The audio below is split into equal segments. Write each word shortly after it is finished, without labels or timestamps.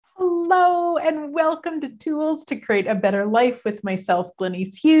and welcome to Tools to Create a Better Life with myself,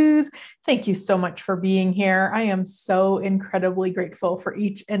 Glenise Hughes. Thank you so much for being here. I am so incredibly grateful for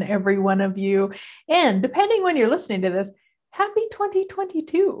each and every one of you. And depending when you're listening to this, happy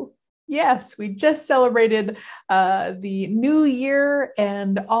 2022. Yes, we just celebrated the new year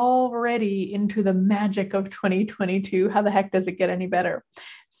and already into the magic of 2022. How the heck does it get any better?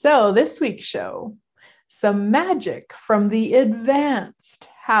 So this week's show, some magic from the advanced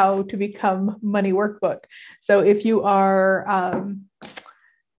How to Become Money Workbook. So if you are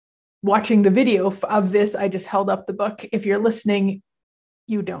watching the video of this, I just held up the book. If you're listening,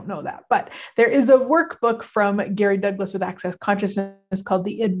 you don't know that, but there is a workbook from Gary Douglas with Access Consciousness called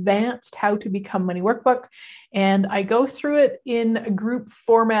the Advanced How to Become Money Workbook. And I go through it in a group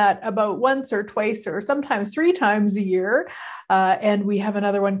format about once or twice or sometimes 3 times a year. And we have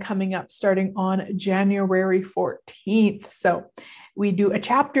another one coming up starting on January 14th. So we do a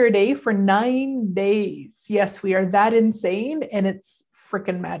chapter a day for 9 days. Yes, we are that insane and it's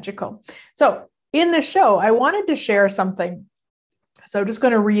freaking magical. So in the show, I wanted to share something. So I'm just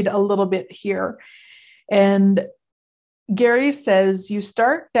going to read a little bit here. And Gary says, you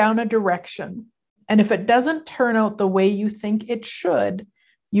start down a direction, and if it doesn't turn out the way you think it should,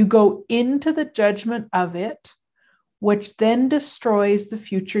 you go into the judgment of it, which then destroys the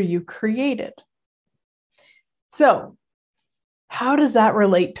future you created. So how does that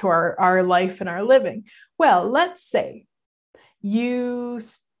relate to our life and our living? Well, let's say you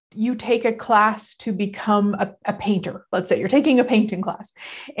take a class to become a painter. Let's say you're taking a painting class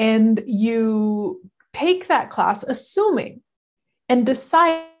and you take that class assuming and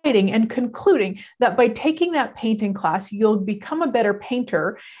deciding and concluding that by taking that painting class, you'll become a better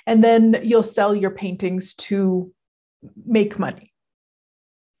painter and then you'll sell your paintings to make money.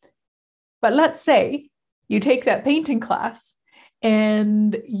 But let's say you take that painting class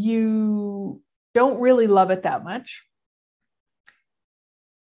and you don't really love it that much,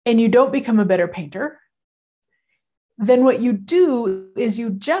 and you don't become a better painter, then what you do is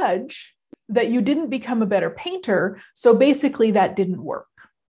you judge that you didn't become a better painter. So basically that didn't work.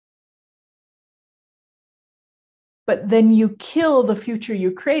 But then you kill the future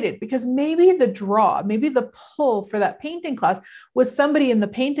you created, because maybe the draw, maybe the pull for that painting class was somebody in the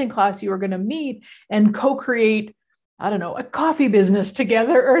painting class you were going to meet and co-create, I don't know, a coffee business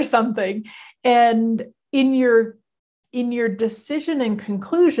together or something. And in your decision and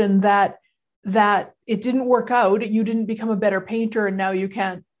conclusion that it didn't work out, you didn't become a better painter and now you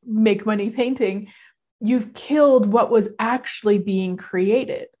can't make money painting, you've killed what was actually being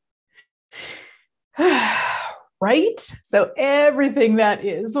created. Right? So everything that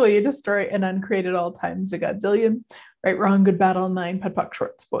is, will you destroy and uncreate at all times a godzillion? Right, wrong, good, bad, all 9, put, puck,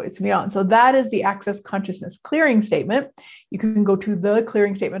 shorts, boys, and beyond. So that is the Access Consciousness Clearing Statement. You can go to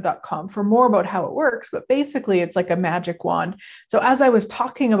theclearingstatement.com for more about how it works, but basically it's like a magic wand. So as I was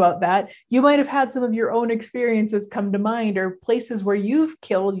talking about that, you might have had some of your own experiences come to mind, or places where you've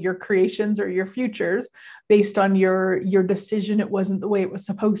killed your creations or your futures based on your decision it wasn't the way it was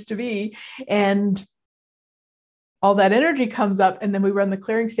supposed to be. And all that energy comes up, and then we run the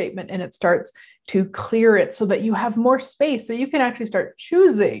clearing statement and it starts to clear it so that you have more space. So you can actually start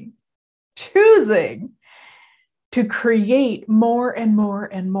choosing to create more and more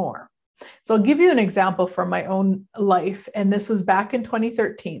and more. So I'll give you an example from my own life. And this was back in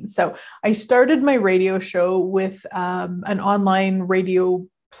 2013. So I started my radio show with an online radio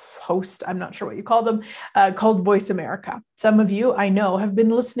host, I'm not sure what you call them, called Voice America. Some of you I know have been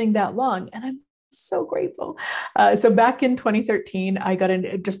listening that long, and I'm so grateful. So back in 2013, I got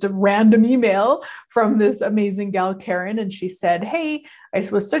just a random email from this amazing gal, Karen, and she said, hey, I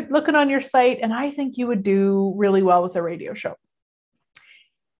was looking on your site and I think you would do really well with a radio show.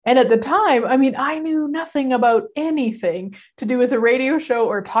 And at the time, I mean, I knew nothing about anything to do with a radio show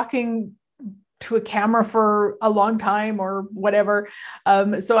or talking to a camera for a long time or whatever.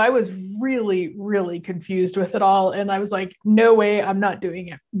 So I was really, really confused with it all. And I was like, no way, I'm not doing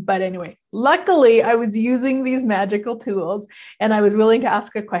it. But anyway, luckily I was using these magical tools and I was willing to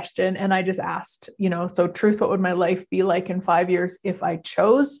ask a question. And I just asked, so truth, what would my life be like in 5 years if I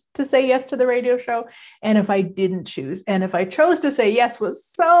chose to say yes to the radio show? And if I didn't choose, and if I chose to say yes was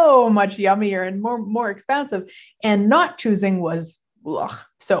so much yummier and more expansive, and not choosing was, ugh.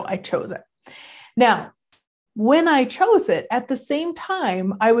 So I chose it. Now, when I chose it, at the same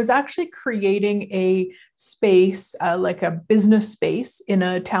time, I was actually creating a space, like a business space in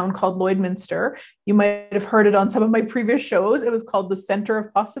a town called Lloydminster. You might have heard it on some of my previous shows. It was called the Center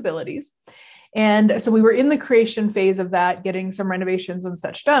of Possibilities. And so we were in the creation phase of that, getting some renovations and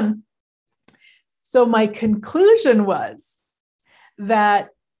such done. So my conclusion was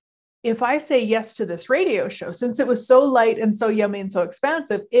that if I say yes to this radio show, since it was so light and so yummy and so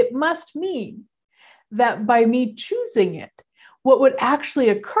expansive, it must mean that by me choosing it, what would actually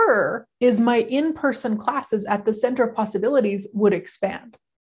occur is my in-person classes at the Center of Possibilities would expand.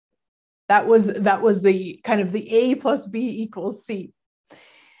 That was the kind of the A plus B equals C.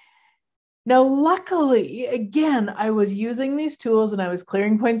 Now, luckily, again, I was using these tools and I was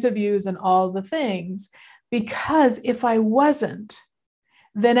clearing points of views and all the things, because if I wasn't,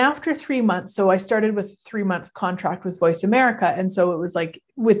 then after 3 months, so I started with a 3-month contract with Voice America. And so it was like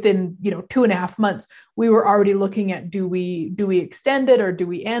within, 2.5 months, we were already looking at, do we extend it or do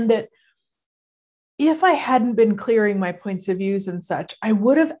we end it? If I hadn't been clearing my points of views and such, I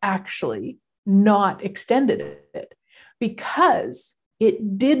would have actually not extended it, because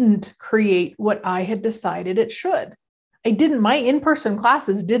it didn't create what I had decided it should. My in-person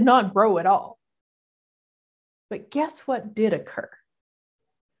classes did not grow at all. But guess what did occur?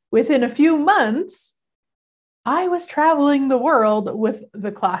 Within a few months, I was traveling the world with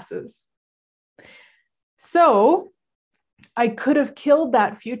the classes. So I could have killed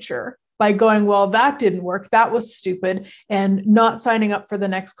that future by going, well, that didn't work. That was stupid, and not signing up for the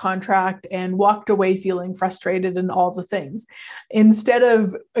next contract and walked away feeling frustrated and all the things. Instead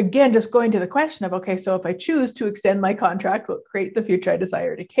of, again, just going to the question of, okay, so if I choose to extend my contract, will create the future I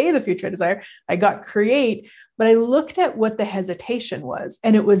desire, decay the future I desire, I got create, but I looked at what the hesitation was.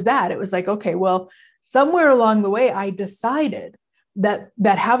 And it was like, okay, well, somewhere along the way, I decided that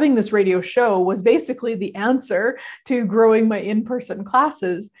having this radio show was basically the answer to growing my in-person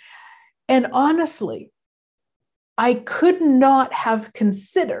classes. And honestly, I could not have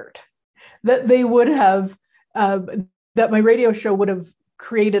considered that they would have, that my radio show would have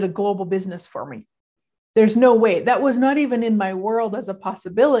created a global business for me. There's no way. That was not even in my world as a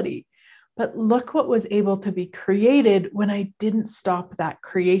possibility. But look what was able to be created when I didn't stop that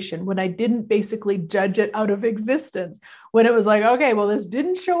creation, when I didn't basically judge it out of existence, when it was like, okay, well, this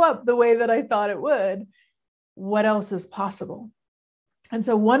didn't show up the way that I thought it would. What else is possible? And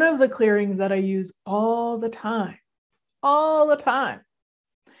so one of the clearings that I use all the time,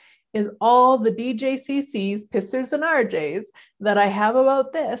 is all the DJCCs, pissers, and RJs that I have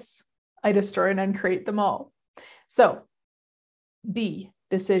about this, I destroy and uncreate them all. So D,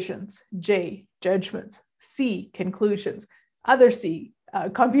 decisions, J, judgments, C, conclusions, other C,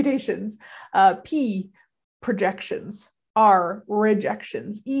 computations, P, projections, R,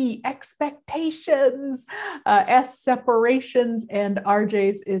 rejections, E, expectations, S, separations, and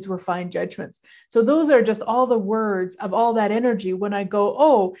RJs is refined judgments. So those are just all the words of all that energy when I go,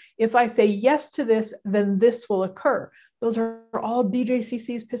 oh, if I say yes to this, then this will occur. Those are all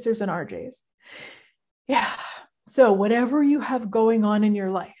DJCCs, pissers, and RJs. Yeah. So whatever you have going on in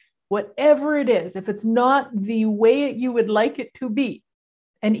your life, whatever it is, if it's not the way you would like it to be,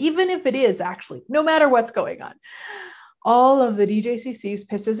 and even if it is actually, no matter what's going on, all of the DJCCs,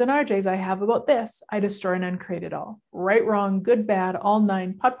 pissers, and RJs I have about this, I destroy and uncreate it all. Right, wrong, good, bad, all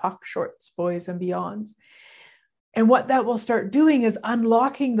 9, POD POC, shorts, boys, and beyonds. And what that will start doing is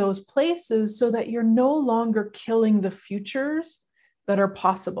unlocking those places so that you're no longer killing the futures that are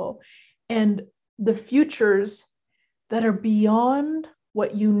possible, and the futures that are beyond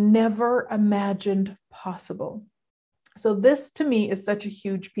what you never imagined possible. So this to me is such a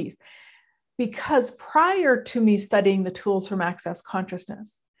huge piece, because prior to me studying the tools from Access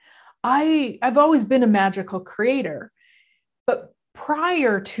Consciousness, I've always been a magical creator, but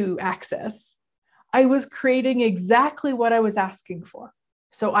prior to Access, I was creating exactly what I was asking for.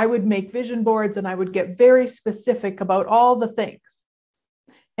 So I would make vision boards and I would get very specific about all the things.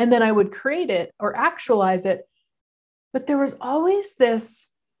 And then I would create it or actualize it. But there was always this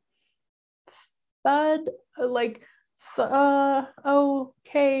thud, like,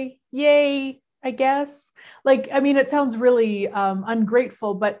 okay, yay, I guess. Like, I mean, it sounds really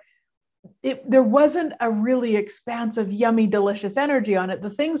ungrateful, but there wasn't a really expansive, yummy, delicious energy on it. The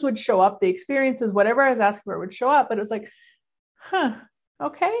things would show up, the experiences, whatever I was asking for would show up, but it was like,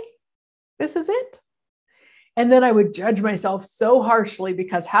 okay, this is it. And then I would judge myself so harshly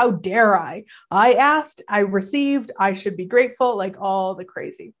because how dare I? I asked, I received, I should be grateful, like all the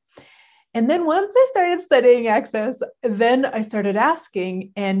crazy. And then once I started studying Access, then I started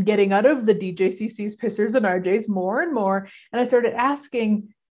asking and getting out of the DJCCs, pissers, and RJs more and more. And I started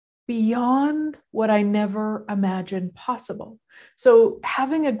asking beyond what I never imagined possible. So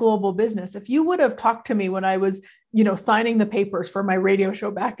having a global business, if you would have talked to me when I was, signing the papers for my radio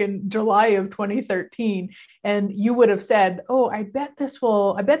show back in July of 2013, and you would have said, oh, I bet this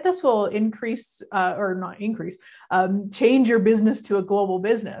will increase or not increase, change your business to a global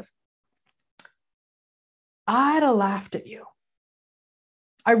business, I'd have laughed at you.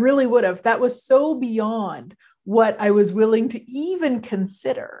 I really would have. That was so beyond what I was willing to even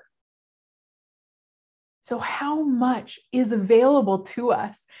consider. So how much is available to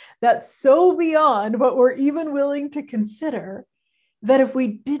us that's so beyond what we're even willing to consider, that if we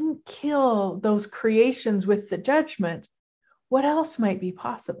didn't kill those creations with the judgment, what else might be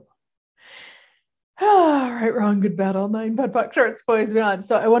possible? Right, wrong, good, bad, all nine, POD POC, shorts, boys, beyond.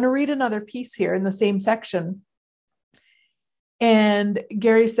 So I want to read another piece here in the same section. And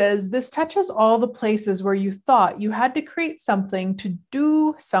Gary says, this touches all the places where you thought you had to create something to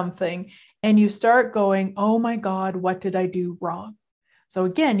do something, and you start going, oh my God, what did I do wrong? So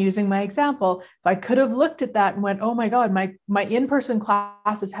again, using my example, if I could have looked at that and went, oh my God, my in-person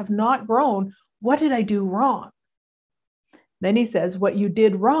classes have not grown. What did I do wrong? Then he says, what you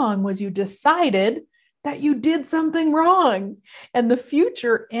did wrong was you decided that you did something wrong, and the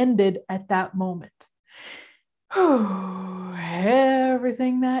future ended at that moment.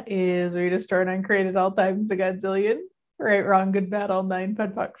 Everything that is, read a start uncreated all times a godzillion. Right, wrong, good, bad, all nine,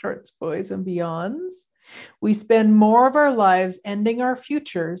 POD POC, shorts, boys, and beyonds. We spend more of our lives ending our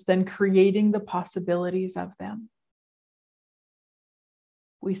futures than creating the possibilities of them.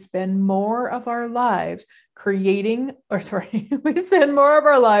 We spend more of our lives we spend more of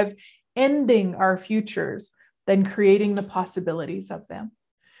our lives ending our futures than creating the possibilities of them.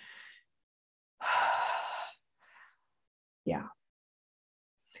 Yeah.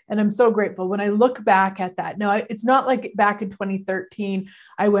 And I'm so grateful when I look back at that. Now, it's not like back in 2013,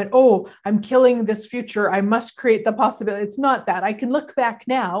 I went, oh, I'm killing this future, I must create the possibility. It's not that. I can look back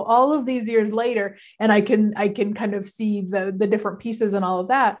now, all of these years later, and I can kind of see the different pieces and all of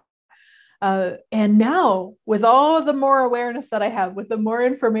that. And now, with all the more awareness that I have, with the more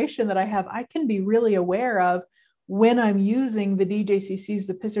information that I have, I can be really aware of when I'm using the DJCCs,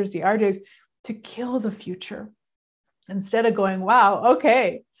 the Pissers, the RJs to kill the future. Instead of going, wow,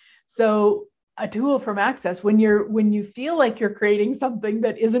 okay, so a tool from Access, when you feel like you're creating something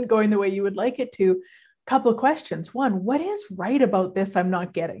that isn't going the way you would like it to, couple of questions. One, what is right about this I'm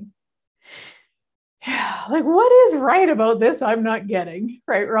not getting? Yeah, like what is right about this I'm not getting?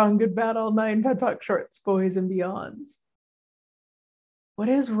 Right, wrong, good, bad, all nine, POD POC, shorts, boys, and beyonds. What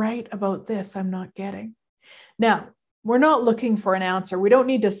is right about this I'm not getting? Now, we're not looking for an answer. We don't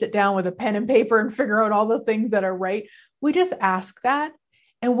need to sit down with a pen and paper and figure out all the things that are right. We just ask that.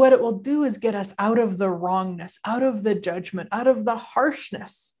 And what it will do is get us out of the wrongness, out of the judgment, out of the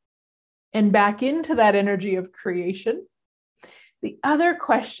harshness, and back into that energy of creation. The other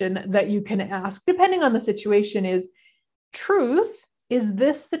question that you can ask, depending on the situation, is truth. Is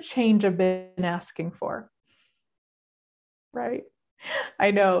this the change I've been asking for? Right? I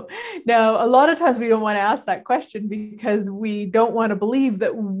know. Now, a lot of times we don't want to ask that question because we don't want to believe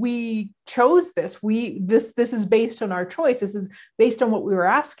that we chose this. This is based on our choice. This is based on what we were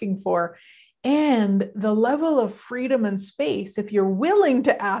asking for. And the level of freedom and space, if you're willing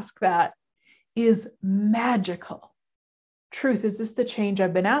to ask that, is magical. Truth, is this the change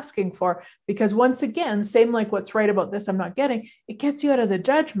I've been asking for? Because once again, same like what's right about this I'm not getting, it gets you out of the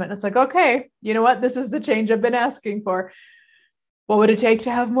judgment. It's like, okay, you know what? This is the change I've been asking for. What would it take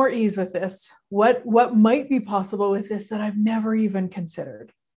to have more ease with this? What might be possible with this that I've never even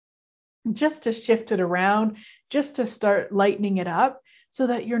considered? Just to shift it around, just to start lightening it up so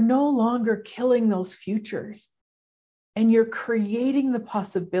that you're no longer killing those futures and you're creating the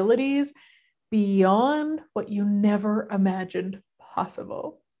possibilities beyond what you never imagined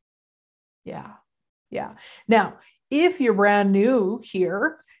possible. Yeah. Yeah. Now, if you're brand new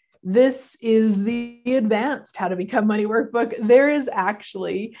here, this is the advanced How to Become Money workbook. There is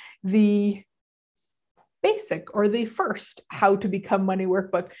actually the basic or the first How to Become Money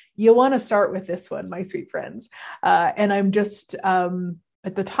workbook. You'll want to start with this one, my sweet friends. And I'm just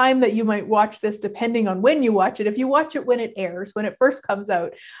at the time that you might watch this, depending on when you watch it, if you watch it when it airs, when it first comes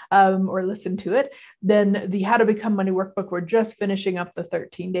out, or listen to it, then the How to Become Money workbook, we're just finishing up the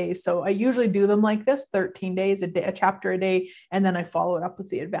 13 days. So I usually do them like this, 13 days, a chapter a day, and then I follow it up with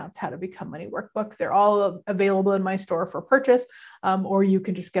the advanced How to Become Money workbook. They're all available in my store for purchase, or you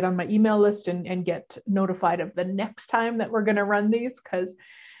can just get on my email list and get notified of the next time that we're going to run these, because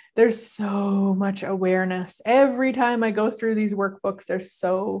there's so much awareness. Every time I go through these workbooks, there's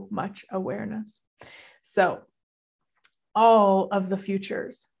so much awareness. So all of the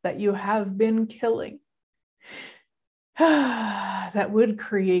futures that you have been killing that would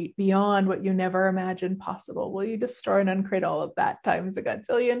create beyond what you never imagined possible, will you destroy and uncreate all of that times a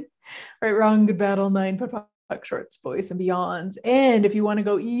godzillion? Right, wrong, good, bad, all nine, POD POC, Puck Shorts, Boys and Beyonds. And if you want to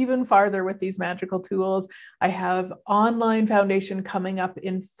go even farther with these magical tools, I have online foundation coming up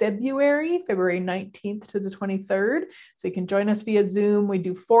in February 19th to the 23rd. So you can join us via Zoom. We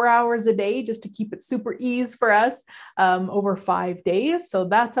do 4 hours a day just to keep it super easy for us over 5 days. So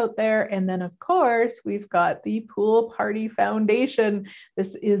that's out there. And then, of course, we've got the Pool Party Foundation.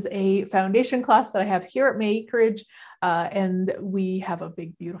 This is a foundation class that I have here at May Acreage. And we have a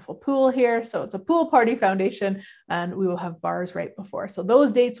big, beautiful pool here. So it's a pool party foundation, and we will have bars right before. So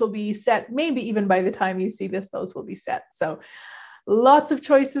those dates will be set. Maybe even by the time you see this, those will be set. So lots of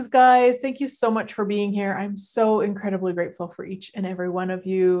choices, guys. Thank you so much for being here. I'm so incredibly grateful for each and every one of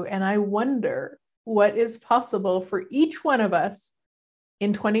you. And I wonder what is possible for each one of us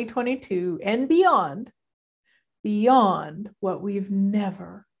in 2022 and beyond what we've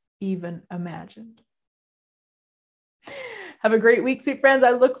never even imagined. Have a great week, sweet friends.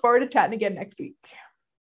 I look forward to chatting again next week.